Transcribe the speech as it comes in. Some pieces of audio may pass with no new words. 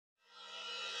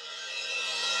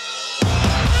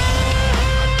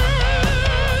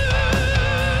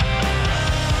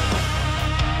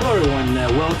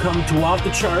welcome to Off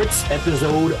the Charts,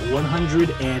 episode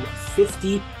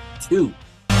 152.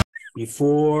 By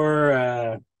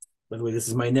the way, this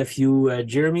is my nephew,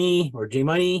 Jeremy, or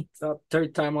J-Money.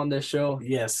 Third time on this show.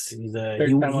 Yes, he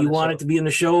wanted to be in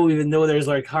the show, even though there's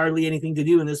like hardly anything to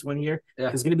do in this one here. Yeah.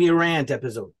 It's going to be a rant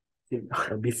episode.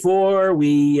 Before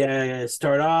we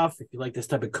start off, if you like this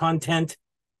type of content,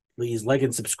 please like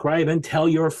and subscribe and tell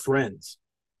your friends.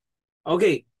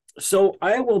 Okay, so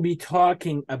I will be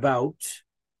talking about,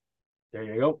 there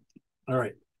you go. All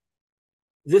right.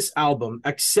 This album,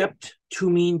 Accept Too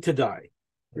Mean to Die.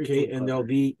 Okay, cool, and there'll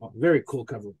be a very cool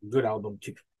cover. Good album,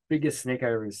 too. Biggest snake I've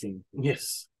ever seen.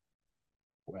 Yes.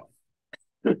 Well.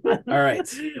 All right.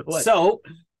 So,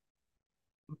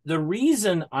 the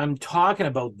reason I'm talking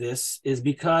about this is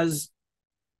because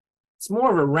it's more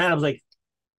of a rant. I was like,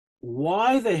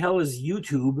 why the hell is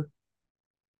YouTube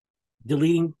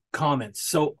deleting comments?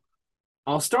 So,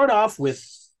 I'll start off with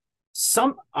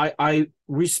I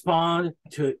respond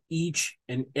to each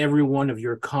and every one of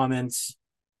your comments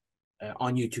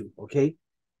on YouTube, okay?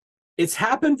 It's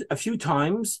happened a few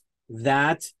times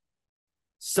that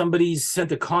somebody's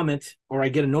sent a comment or I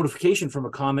get a notification from a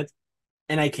comment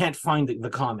and I can't find the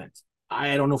comment.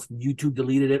 I don't know if YouTube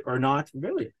deleted it or not.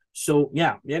 Really? So,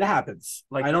 yeah, it happens.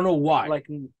 Like, I don't know why. Like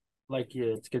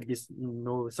it's going to be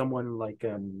someone like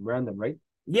random, right?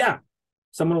 Yeah.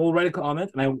 Someone will write a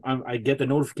comment and I get the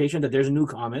notification that there's a new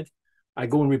comment. I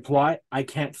go and reply. I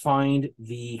can't find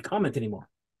the comment anymore.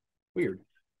 Weird.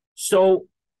 So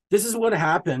this is what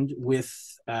happened with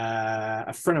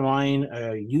a friend of mine,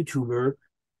 a YouTuber,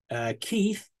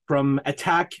 Keith from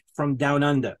Attack from Down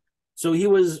Under. So he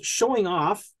was showing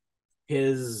off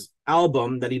his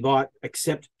album that he bought,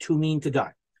 Accept Too Mean to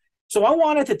Die. So I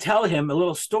wanted to tell him a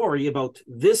little story about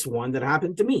this one that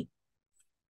happened to me.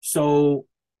 So,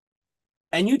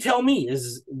 and you tell me,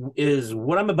 is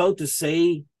what I'm about to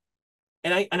say,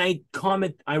 and I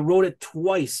wrote it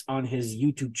twice on his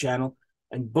YouTube channel,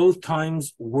 and both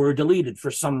times were deleted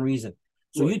for some reason.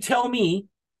 So you tell me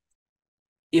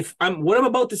if what I'm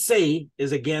about to say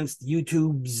is against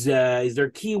YouTube's, is there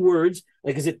keywords?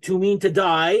 Like, is it too mean to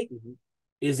die? Mm-hmm.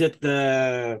 Is it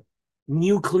the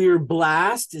nuclear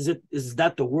blast? Is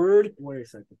that the word? Wait a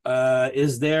second.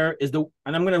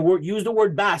 And I'm going to use the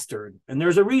word bastard, and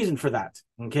there's a reason for that.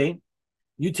 Okay.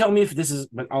 You tell me if this is,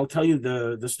 but I'll tell you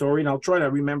the story and I'll try to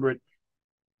remember it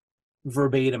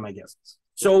verbatim, I guess.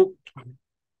 So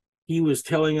he was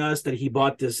telling us that he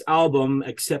bought this album,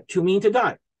 Accept Too Mean to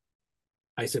Die.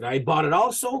 I said, I bought it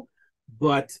also,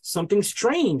 but something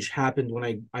strange happened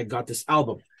when I got this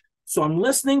album. So I'm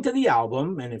listening to the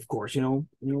album, and of course,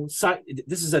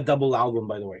 this is a double album,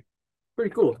 by the way.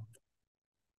 Pretty cool.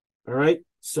 All right.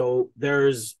 So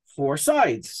there's 4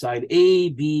 sides, side A,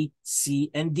 B, C,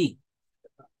 and D.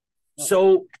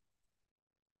 So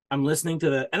I'm listening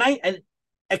to and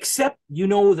except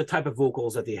the type of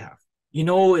vocals that they have.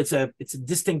 It's a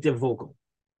distinctive vocal.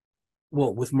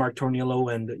 Well, with Mark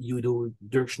Tornillo and Udo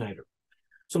Dirkschneider.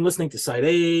 So I'm listening to side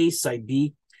A, side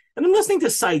B, and I'm listening to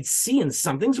side C, and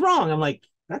something's wrong. I'm like,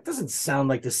 that doesn't sound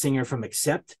like the singer from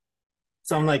Accept.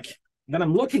 So I'm like, then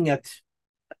I'm looking at,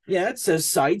 it says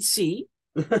side C,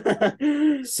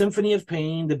 Symphony of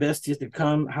Pain, The Best Is to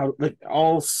Come,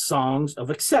 all songs of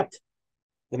Accept.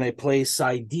 Then I play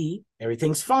side D,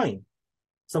 everything's fine.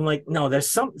 So I'm like, no, there's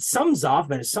something's off,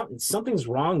 man. Something's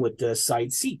wrong with the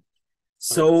side C.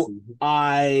 So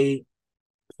I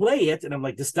play it, and I'm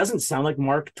like, this doesn't sound like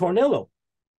Mark Tornillo.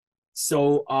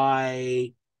 So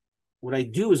what I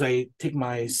do is I take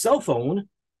my cell phone,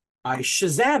 I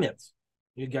Shazam it.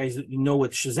 You guys, know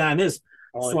what Shazam is.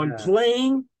 I'm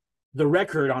playing the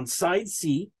record on side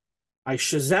C, I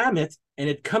Shazam it, and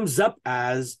it comes up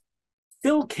as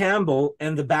Phil Campbell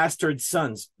and the Bastard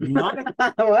Sons. Not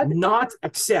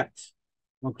Accept.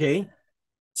 Okay?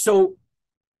 So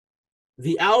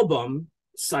the album,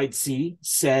 side C,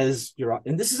 says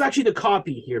and this is actually the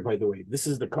copy here, by the way. This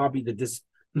is the copy that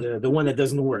the one that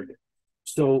doesn't work.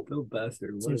 So Phil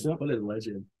Bastard, what a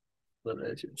legend. What a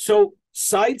legend. So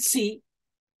side C,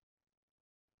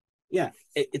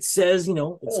 it says,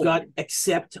 it's got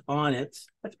Accept on it.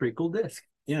 That's a pretty cool disc.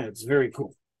 Yeah, it's very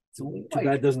cool. Too bad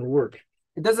it doesn't work.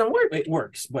 It doesn't work. It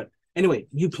works, but anyway,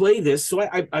 you play this. So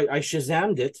I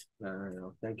Shazammed it.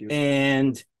 No, thank you.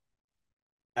 And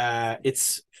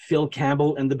it's Phil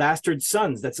Campbell and the Bastard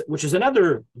Sons. Which is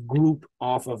another group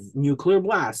off of Nuclear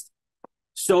Blast.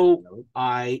 So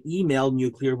I emailed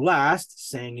Nuclear Blast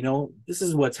saying, this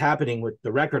is what's happening with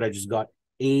the record I just got.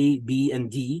 A, B, and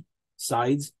D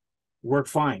sides work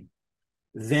fine.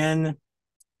 Then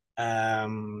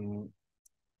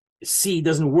C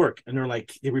doesn't work. And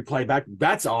they reply back,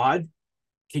 that's odd.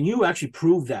 can you actually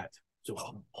prove that?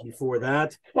 So before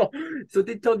that, So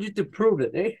they told you to prove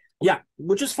it, eh? yeah,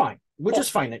 which is fine. Which is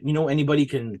fine. Anybody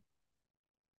can,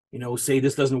 say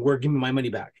this doesn't work. Give me my money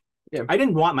back. Yeah. I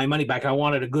didn't want my money back. I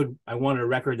wanted a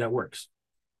record that works.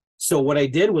 So what I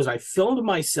did was I filmed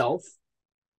myself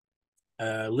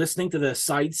listening to the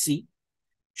side seat,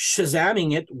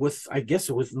 Shazamming it with, I guess,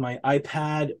 with my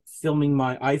iPad, filming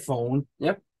my iPhone.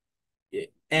 Yep.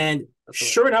 And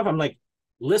sure enough, I'm like,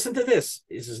 listen to this.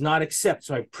 This is not accept.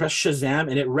 So I press Shazam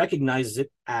and it recognizes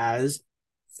it as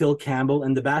Phil Campbell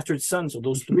and the Bastard Son. So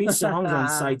those 3 songs on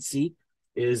side C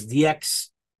is the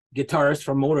ex-guitarist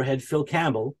from Motorhead, Phil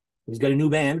Campbell. He's got a new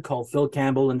band called Phil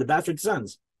Campbell and the Bastard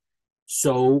Sons.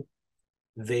 So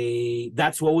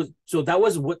that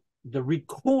was what the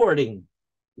recording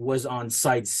was on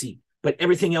side C, but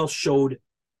everything else showed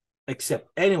except.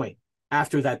 Anyway,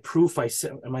 after that proof, I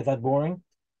said, am I that boring?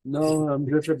 No, I'm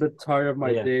just a bit tired of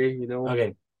my day,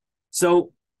 Okay.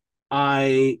 So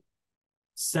I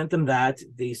sent them that.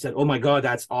 They said, oh my God,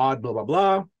 that's odd, blah, blah,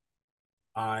 blah.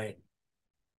 I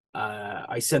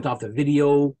sent off the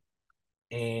video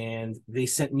and they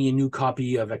sent me a new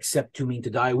copy of Accept Too Mean to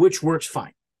Die, which works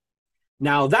fine.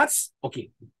 Now that's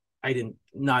okay.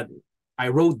 I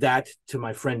wrote that to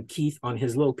my friend Keith on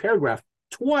his little paragraph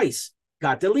twice,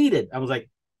 got deleted. I was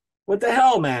like, what the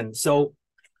hell, man? So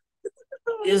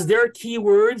is there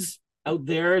keywords out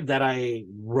there that I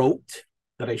wrote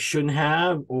that I shouldn't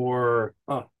have? Or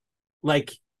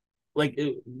like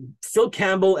Phil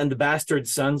Campbell and the Bastard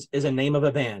Sons is a name of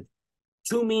a band.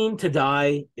 Too Mean to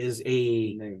Die is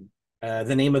the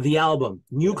name of the album.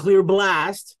 Nuclear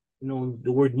Blast,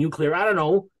 the word nuclear, I don't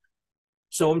know.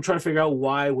 So I'm trying to figure out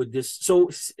why would this. So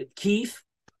Keith,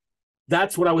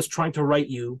 that's what I was trying to write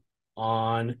you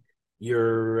on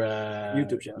your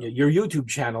YouTube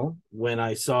channel when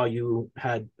I saw you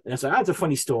had. And I said, that's a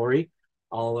funny story.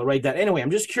 I'll write that anyway.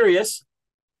 I'm just curious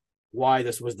why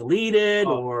this was deleted,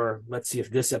 or let's see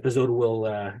if this episode will.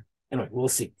 Anyway, we'll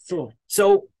see.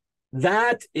 So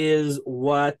that is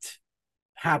what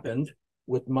happened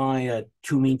with my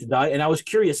Too Mean to Die, and I was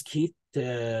curious, Keith,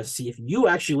 to see if you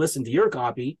actually listened to your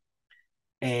copy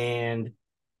and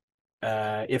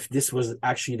if this was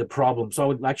actually the problem. So I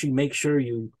would actually make sure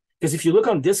because if you look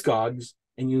on Discogs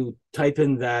and you type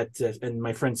in that, and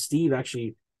my friend Steve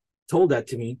actually told that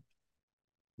to me,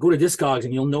 go to Discogs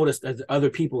and you'll notice that other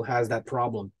people has that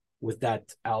problem with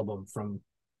that album and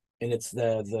it's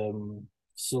the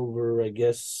silver, I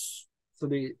guess. So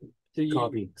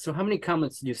copy. So how many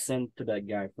comments did you send to that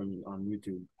guy on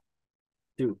YouTube?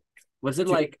 Dude. Was it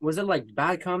like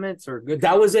bad comments or good?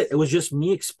 That was it. It was just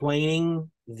me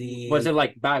explaining the. Was it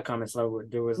like bad comments?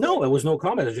 Like there was no, it was no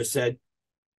comment. I just said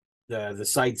the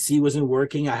side C wasn't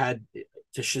working. I had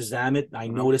to Shazam it. I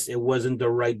noticed it wasn't the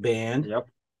right band. Yep.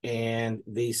 And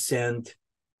they sent.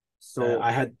 So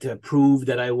I had to prove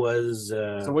that I was.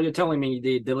 So what you're telling me?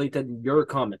 They deleted your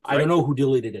comment. Right? I don't know who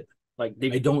deleted it. Like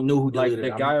I don't know who deleted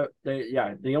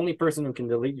it. The only person who can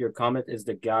delete your comment is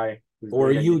the guy. Or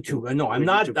YouTube. No, I'm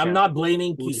not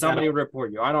blaming Keith. Somebody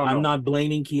report you. I don't know. I'm not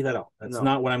blaming Keith at all. That's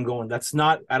not what I'm going. That's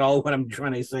not at all what I'm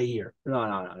trying to say here.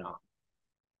 No.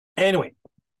 Anyway,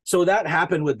 so that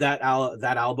happened with that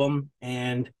album,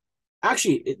 and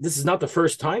actually, this is not the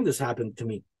first time this happened to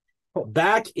me.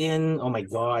 Back in, oh my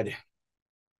God,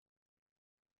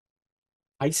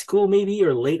 high school maybe,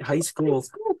 or late high school.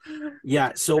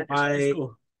 Yeah, so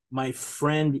my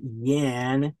friend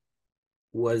Yan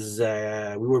was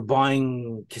we were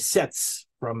buying cassettes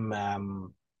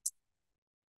from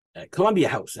Columbia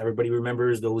House. Everybody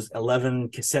remembers those 11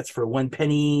 cassettes for 1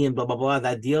 penny and blah blah blah,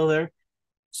 that deal there.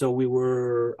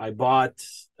 So I bought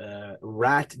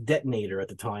Ratt Detonator at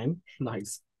the time.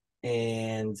 Nice.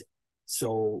 And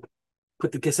so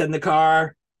put the cassette in the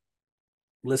car,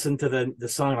 listen to the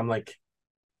song. I'm like,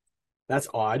 that's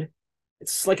odd.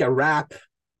 It's like a rap.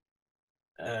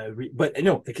 But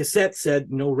no, the cassette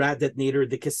said no Ratt Detonator.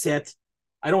 The cassette,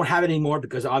 I don't have it anymore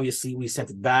because obviously we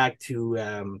sent it back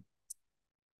to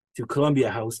Columbia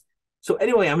House. So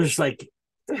anyway, I'm just like,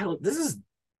 what the hell, this is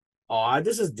odd.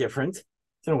 This is different.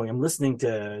 So anyway, I'm listening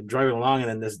to driving along, and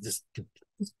then this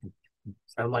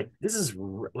I'm like, this is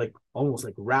like almost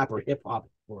like rap or hip hop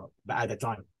at the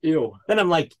time. Ew. Then I'm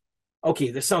like,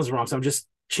 okay, this sounds wrong. So I'm just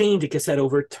change the cassette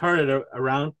over, turn it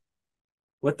around.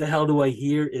 What the hell do I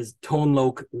hear is Tone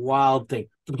Loc Wild Thing.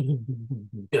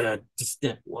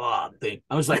 Wild Thing.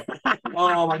 I was like,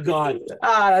 oh my God.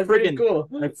 That's pretty cool.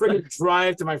 I freaking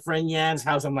drive to my friend Yan's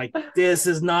house. I'm like, this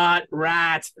is not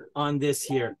Ratt on this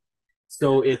here.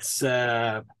 So it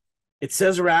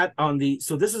says Ratt on the,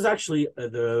 so this is actually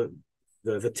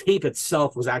the tape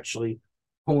itself was actually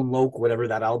Tone Loc, whatever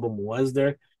that album was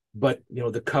there. But you know,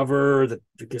 the cover,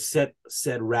 the cassette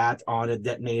said Ratt on a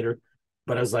detonator.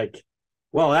 But I was like,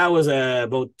 well, that was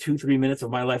about 2-3 minutes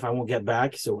of my life I won't get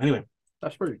back. So anyway,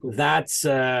 That's pretty cool. that's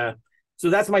so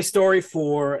that's my story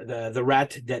for the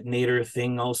Ratt detonator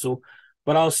thing also.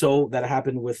 But also that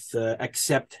happened with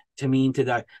Accept to Mean to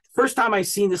Die. First time I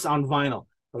seen this on vinyl.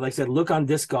 But like I said, look on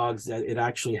Discogs that it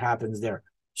actually happens there.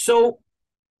 So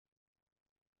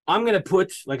I'm gonna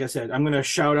put, like I said, I'm gonna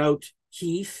shout out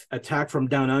Keith, Attack from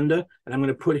Down Under, and I'm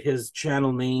gonna put his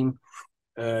channel name,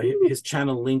 his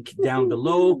channel link down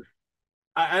below.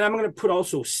 And I'm gonna put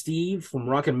also Steve from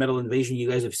Rock and Metal Invasion. You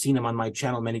guys have seen him on my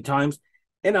channel many times.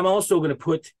 And I'm also gonna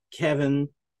put Kevin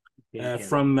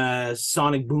from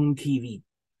Sonic Boom TV.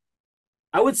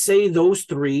 I would say those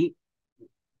three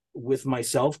with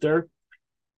myself there,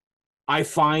 I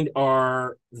find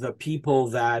are the people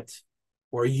that,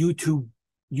 or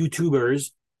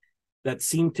YouTubers that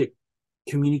seem to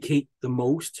communicate the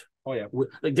most. Oh yeah.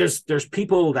 Like there's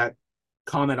people that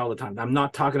comment all the time. I'm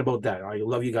not talking about that. I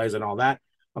love you guys and all that.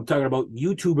 I'm talking about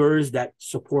YouTubers that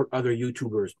support other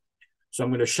YouTubers. So I'm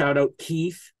going to shout out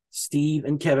Keith, Steve,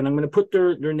 and Kevin. I'm going to put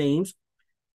their names,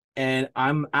 and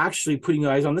I'm actually putting you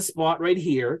guys on the spot right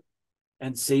here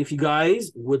and say if you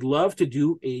guys would love to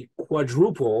do a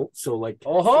quadruple, so like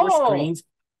 4 screens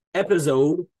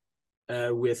episode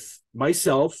with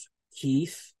myself,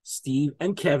 Keith, Steve,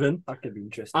 and Kevin. That could be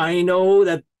interesting. I know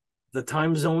that the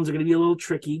time zones are going to be a little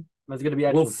tricky. That's going to be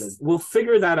actually good. We'll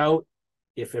figure that out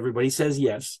if everybody says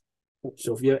yes.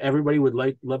 So if everybody would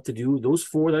love to do those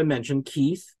 4 that I mentioned,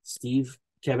 Keith, Steve,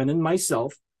 Kevin, and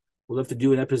myself, we'll love to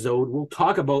do an episode. We'll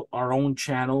talk about our own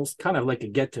channels, kind of like a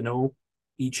get to know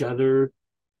each other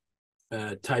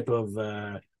type of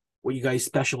what you guys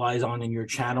specialize on in your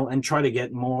channel, and try to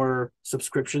get more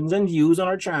subscriptions and views on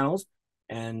our channels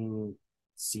and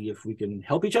see if we can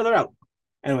help each other out.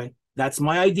 Anyway, that's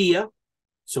my idea.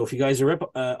 So if you guys are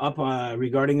up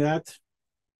regarding that,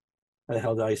 how the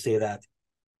hell did I say that?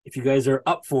 If you guys are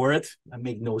up for it, that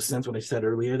made no sense what I said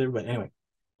earlier there, but anyway,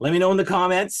 let me know in the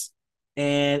comments.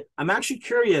 And I'm actually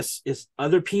curious if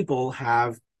other people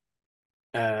have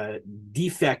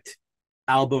defect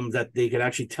albums that they could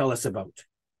actually tell us about.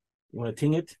 You want to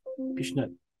ting it?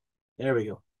 Pishnut. There we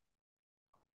go.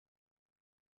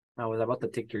 I was about to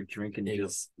take your drink and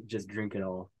just drink it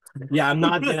all. Yeah, I'm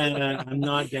not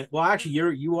gonna. Well, actually,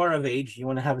 you are of age. You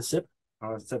want to have a sip?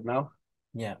 I'll sip now.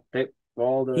 Yeah. Okay.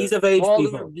 He's of age. All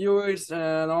people. the viewers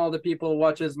and all the people who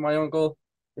watches my uncle.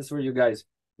 This is for you guys.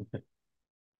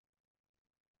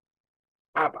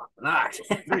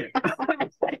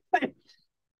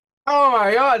 Oh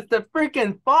my god, it's the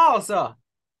freaking falsa.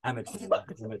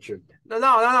 Amateur.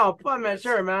 No, put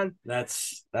amateur, man.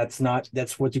 That's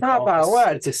what you call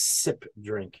what? It's a sip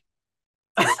drink.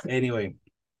 Anyway,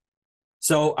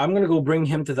 so I'm gonna go bring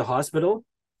him to the hospital,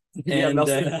 and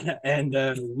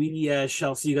we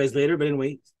shall see you guys later. But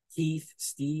anyway, Keith,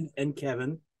 Steve, and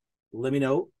Kevin, let me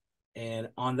know. And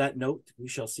on that note, we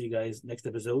shall see you guys next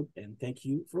episode. And thank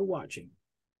you for watching.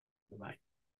 Bye-bye.